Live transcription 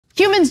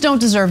Humans don't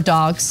deserve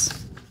dogs.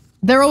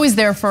 They're always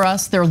there for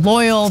us. They're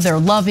loyal, they're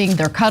loving,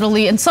 they're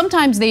cuddly, and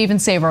sometimes they even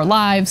save our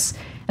lives.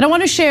 And I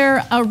want to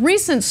share a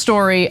recent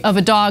story of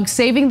a dog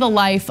saving the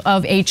life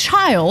of a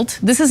child.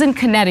 This is in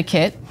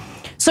Connecticut.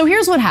 So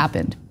here's what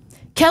happened.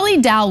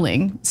 Kelly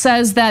Dowling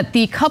says that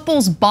the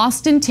couple's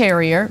Boston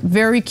Terrier,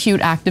 very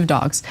cute active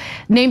dogs,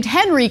 named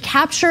Henry,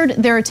 captured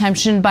their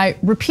attention by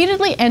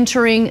repeatedly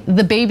entering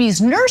the baby's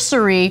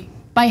nursery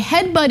by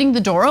headbutting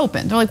the door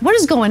open. They're like, what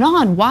is going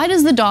on? Why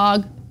does the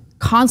dog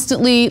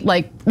constantly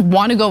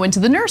want to go into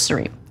the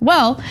nursery?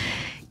 Well,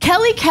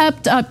 Kelly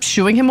kept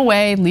shooing him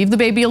away, leave the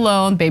baby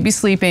alone, baby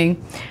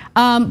sleeping,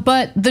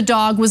 but the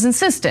dog was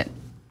insistent.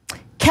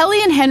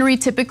 Kelly and Henry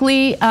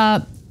typically,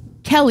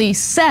 Kelly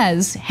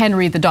says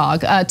Henry the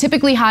dog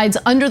typically hides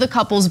under the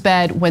couple's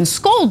bed when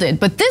scolded,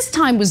 but this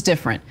time was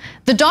different.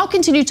 The dog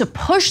continued to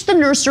push the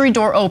nursery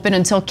door open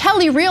until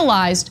Kelly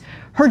realized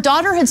her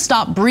daughter had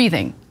stopped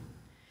breathing.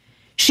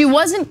 She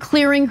wasn't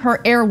clearing her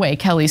airway,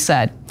 Kelly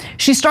said.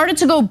 She started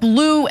to go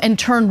blue and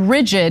turn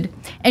rigid,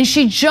 and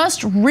she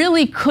just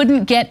really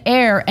couldn't get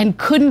air and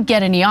couldn't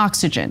get any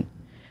oxygen.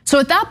 So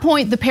at that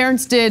point, the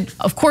parents did,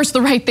 of course,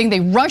 the right thing. They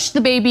rushed the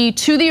baby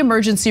to the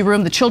emergency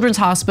room, the children's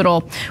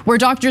hospital, where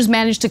doctors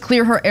managed to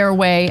clear her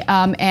airway,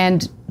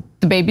 and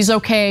the baby's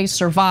okay,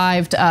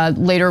 survived.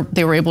 Later,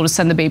 they were able to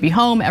send the baby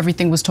home.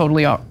 Everything was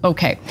totally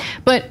okay.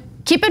 But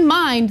keep in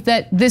mind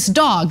that this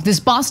dog, this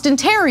Boston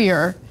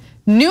Terrier,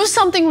 knew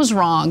something was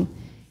wrong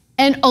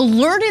and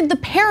alerted the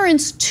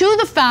parents to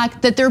the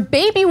fact that their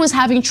baby was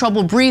having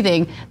trouble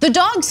breathing. The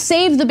dog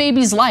saved the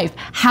baby's life.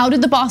 How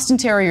did the Boston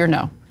Terrier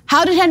know?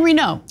 How did Henry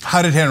know?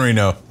 How did Henry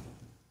know?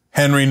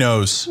 Henry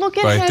knows. Look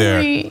at right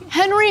Henry. There.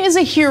 Henry is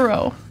a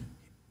hero.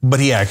 But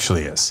he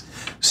actually is.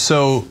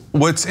 So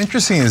what's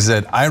interesting is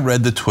that I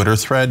read the Twitter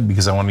thread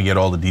because I wanted to get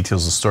all the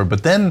details of the story.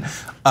 But then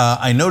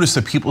I noticed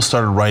that people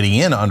started writing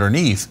in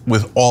underneath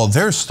with all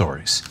their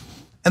stories.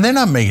 And they're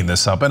not making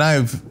this up, and I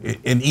have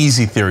an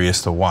easy theory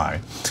as to why.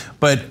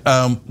 But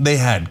they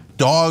had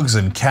dogs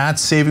and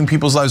cats saving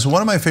people's lives.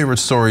 One of my favorite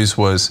stories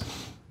was,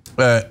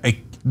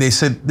 they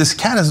said this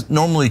cat is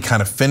normally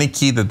kind of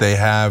finicky that they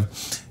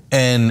have,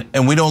 and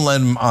we don't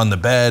let him on the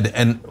bed.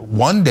 And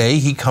one day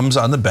he comes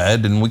on the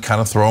bed and we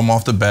kind of throw him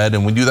off the bed,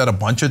 and we do that a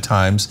bunch of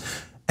times.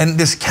 And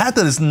this cat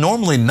that is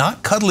normally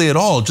not cuddly at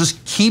all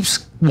just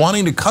keeps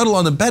wanting to cuddle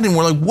on the bed, and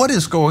we're like, what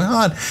is going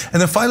on? And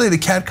then finally the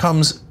cat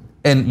comes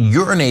and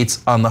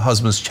urinates on the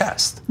husband's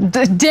chest.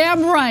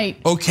 Damn right.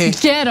 Okay.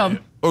 Get him.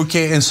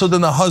 Okay, and so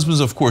then the husband's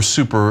of course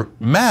super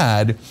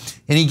mad,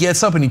 and he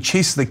gets up and he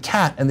chases the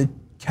cat, and the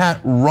cat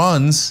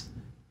runs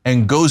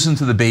and goes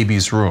into the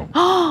baby's room.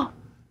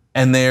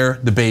 And there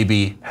the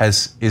baby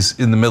is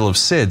in the middle of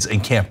SIDS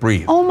and can't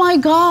breathe. Oh my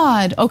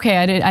God. Okay,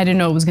 I didn't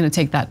know it was gonna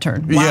take that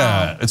turn. Wow.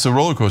 Yeah, it's a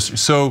roller coaster.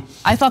 So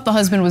I thought the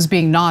husband was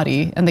being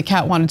naughty and the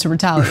cat wanted to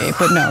retaliate,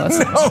 but no, that's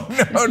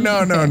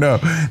no.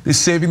 They're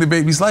saving the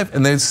baby's life,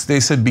 and they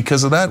said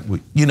because of that,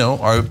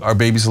 our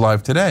baby's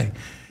alive today.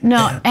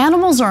 No,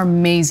 animals are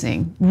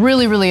amazing,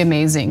 really, really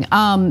amazing.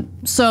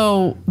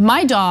 So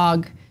my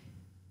dog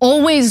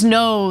always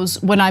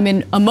knows when I'm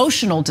in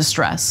emotional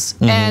distress.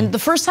 And the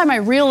first time I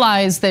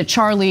realized that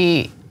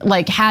Charlie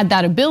had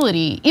that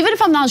ability, even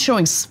if I'm not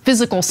showing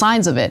physical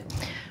signs of it,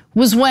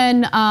 was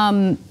when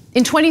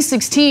in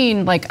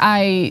 2016,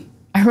 I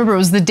remember it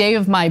was the day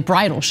of my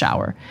bridal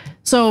shower.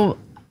 So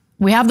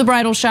we have the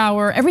bridal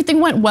shower,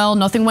 everything went well,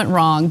 nothing went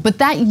wrong. But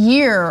that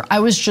year, I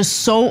was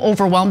just so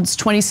overwhelmed. It's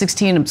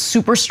 2016, I'm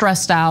super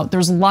stressed out. There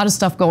was a lot of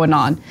stuff going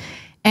on.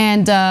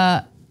 And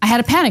I had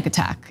a panic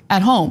attack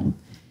at home.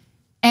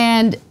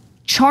 And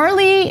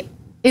Charlie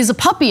is a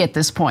puppy at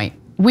this point.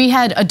 We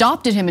had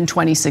adopted him in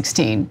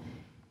 2016.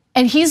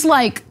 And he's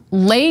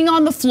laying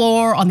on the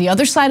floor on the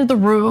other side of the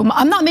room.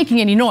 I'm not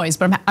making any noise,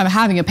 but I'm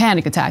having a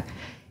panic attack.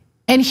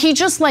 And he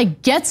just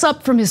gets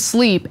up from his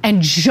sleep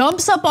and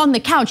jumps up on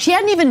the couch. He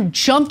hadn't even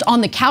jumped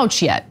on the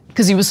couch yet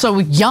because he was so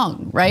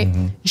young, right?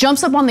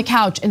 Jumps up on the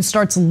couch and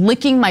starts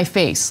licking my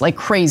face like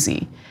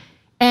crazy.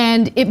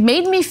 And it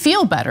made me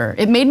feel better.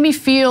 It made me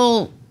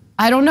feel,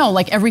 I don't know,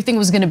 like everything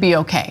was gonna be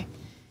okay.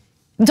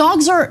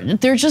 Dogs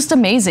they're just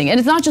amazing. And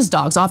it's not just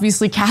dogs,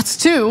 obviously cats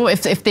too,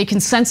 if they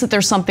can sense that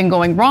there's something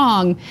going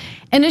wrong.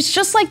 And it's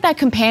just like that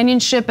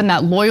companionship and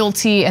that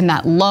loyalty and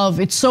that love.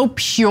 It's so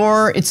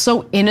pure, it's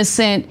so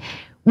innocent,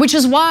 which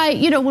is why,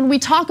 when we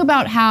talk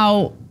about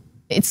how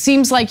it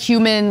seems like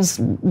humans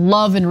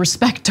love and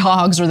respect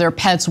dogs or their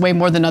pets way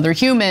more than other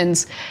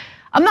humans,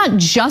 I'm not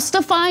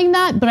justifying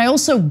that, but I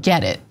also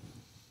get it.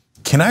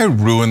 Can I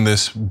ruin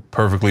this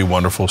perfectly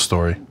wonderful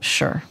story?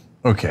 Sure.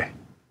 Okay.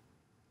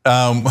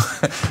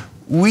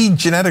 We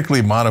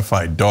genetically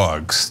modified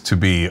dogs to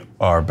be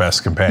our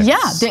best companions.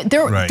 Yeah,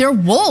 they're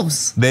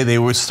wolves. They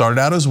were started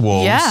out as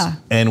wolves. Yeah.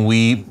 And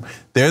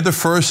they're the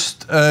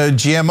first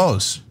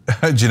GMOs,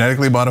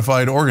 genetically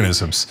modified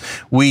organisms.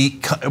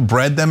 We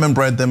bred them and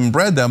bred them and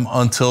bred them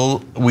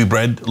until we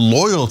bred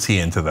loyalty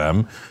into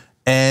them,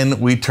 and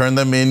we turned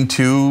them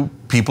into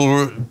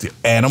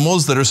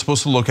animals that are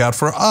supposed to look out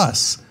for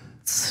us.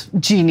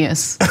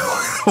 Genius.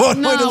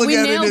 One way to look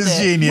at it is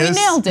genius. We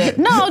nailed it.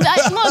 No,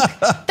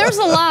 look, there's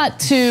a lot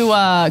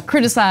to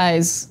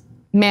criticize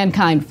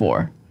mankind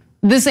for.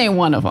 This ain't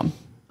one of them.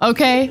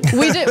 Okay,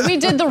 we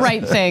did the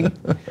right thing.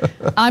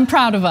 I'm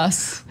proud of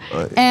us.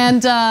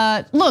 And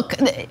look,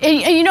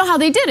 and you know how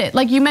they did it.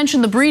 Like you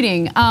mentioned the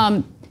breeding.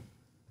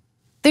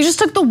 They just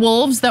took the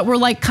wolves that were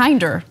like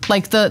kinder,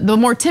 like the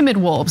more timid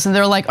wolves, and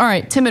they're like, all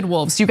right, timid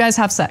wolves, you guys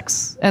have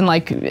sex and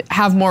like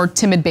have more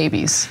timid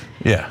babies.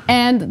 Yeah.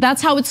 And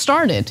that's how it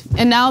started.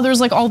 And now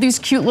there's like all these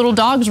cute little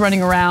dogs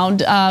running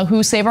around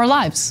who save our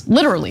lives,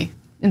 literally,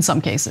 in some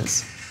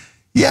cases.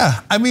 Yeah,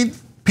 I mean,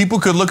 people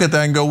could look at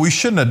that and go, we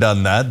shouldn't have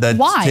done that. That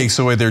takes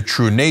away their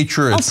true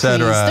nature,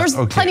 etc. There's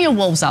plenty of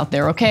wolves out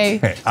there,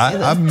 okay?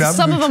 I'm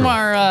Some of them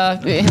are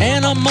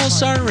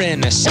animals are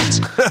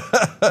innocent.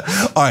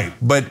 All right,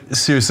 but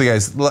seriously,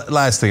 guys,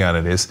 last thing on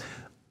it is,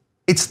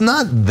 it's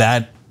not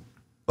that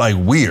like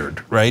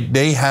weird, right?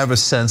 They have a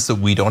sense that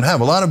we don't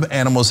have. A lot of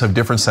animals have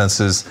different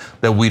senses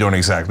that we don't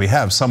exactly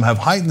have. Some have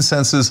heightened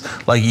senses,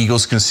 like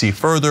eagles can see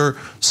further.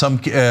 Some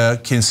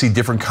can see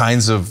different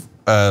kinds of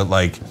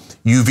like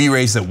UV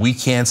rays that we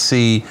can't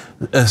see.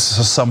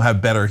 Some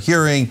have better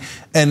hearing,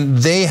 and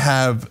they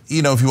have,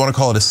 you know, if you want to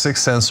call it a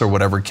sixth sense or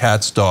whatever,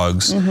 cats,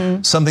 dogs,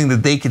 something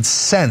that they can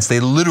sense. They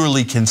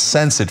literally can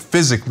sense it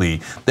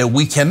physically that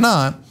we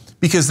cannot,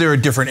 because they're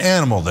a different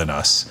animal than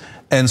us.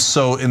 And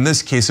so in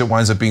this case, it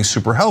winds up being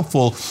super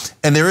helpful.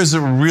 And there is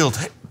a real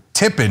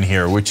tip in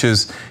here, which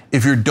is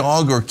if your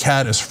dog or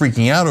cat is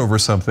freaking out over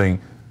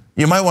something,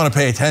 you might want to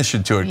pay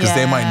attention to it because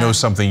they might know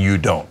something you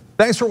don't.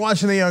 Thanks for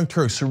watching the Young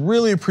Turks,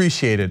 really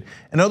appreciate it.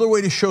 Another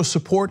way to show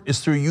support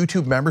is through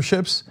YouTube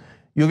memberships.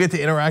 You'll get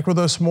to interact with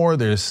us more.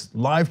 There's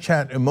live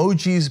chat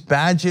emojis,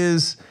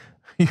 badges.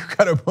 You've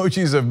got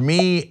emojis of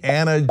me,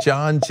 Anna,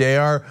 John,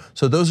 JR.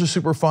 So those are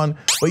super fun.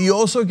 But you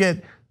also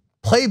get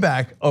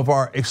playback of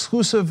our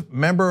exclusive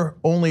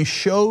member-only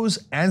shows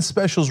and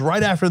specials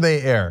right after they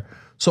air.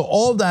 So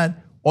all of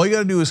that, all you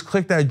gotta do is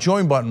click that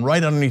join button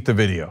right underneath the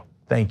video.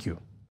 Thank you.